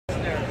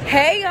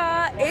Hey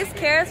y'all, it's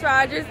Kheris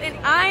Rogers and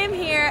I am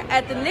here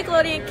at the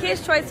Nickelodeon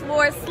Kids Choice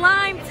Awards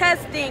slime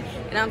testing,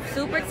 and I'm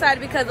super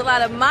excited because a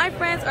lot of my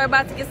friends are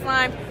about to get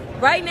slime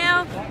right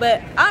now,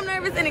 but I'm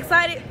nervous and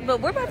excited, but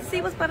we're about to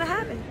see what's about to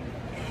happen.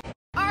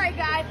 Alright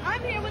guys,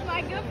 I'm here with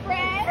my good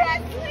friend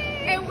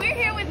Pressley, and we're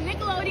here with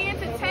Nickelodeon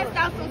to test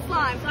out some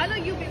slime. So I know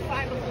you've been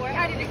slime before.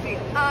 How did it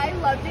feel? I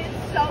loved it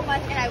so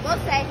much, and I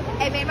will say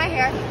it made my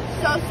hair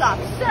so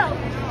soft.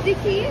 So the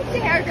key to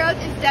hair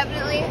growth is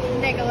definitely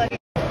Nickelodeon.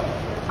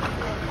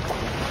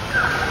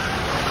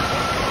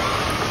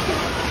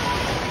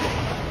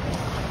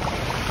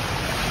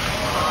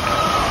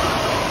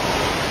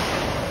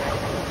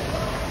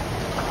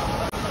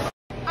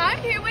 I'm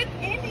here with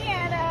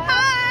Indiana.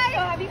 Hi! So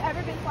have you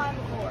ever been slime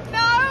before?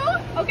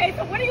 No! Okay,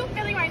 so what are you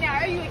feeling right now?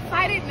 Are you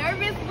excited,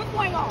 nervous? What's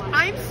going on?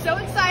 I'm so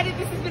excited.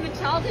 This has been a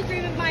childhood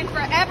dream of mine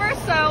forever,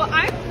 so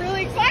I'm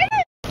really excited.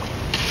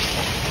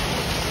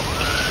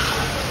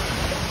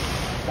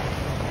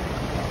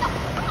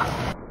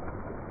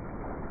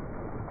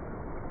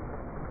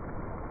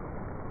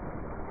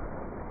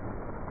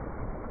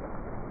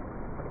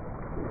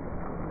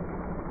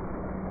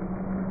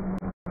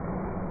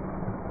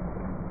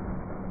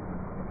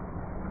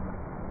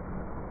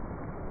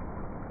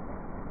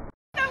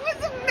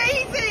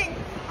 Amazing!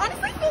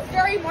 Honestly, it feels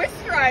very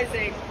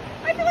moisturizing.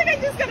 I feel like I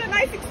just got a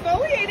nice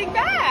exfoliating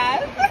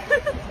bath.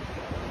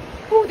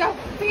 Ooh, that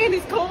fan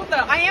is cold though.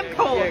 I am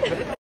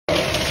cold.